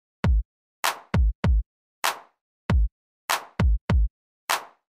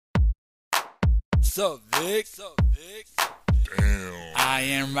Sup, Vic? Damn. I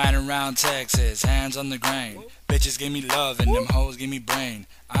am riding around Texas, hands on the grain. Bitches give me love and them hoes give me brain.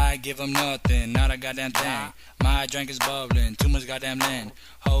 I give them nothing, not a goddamn thing. My drink is bubbling, too much goddamn lean.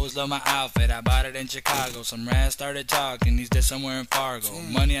 Hoes love my outfit, I bought it in Chicago. Some rats started talking, he's dead somewhere in Fargo.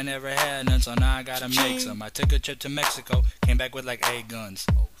 Money I never had none, so now I gotta make some. I took a trip to Mexico, came back with like 8 guns.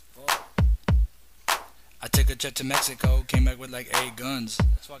 I took a trip to Mexico, came back with like 8 guns.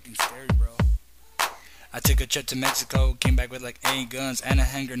 That's fucking scary, bro. I took a trip to Mexico, came back with like 8 guns and a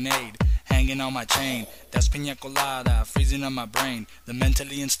hand grenade hanging on my chain. That's pina colada, freezing on my brain. The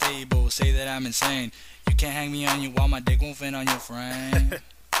mentally unstable say that I'm insane. You can't hang me on your wall, my dick won't fit on your frame.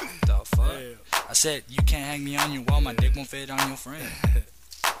 The fuck? I said you can't hang me on your wall, my dick won't fit on your frame.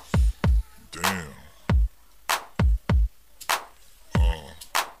 Damn.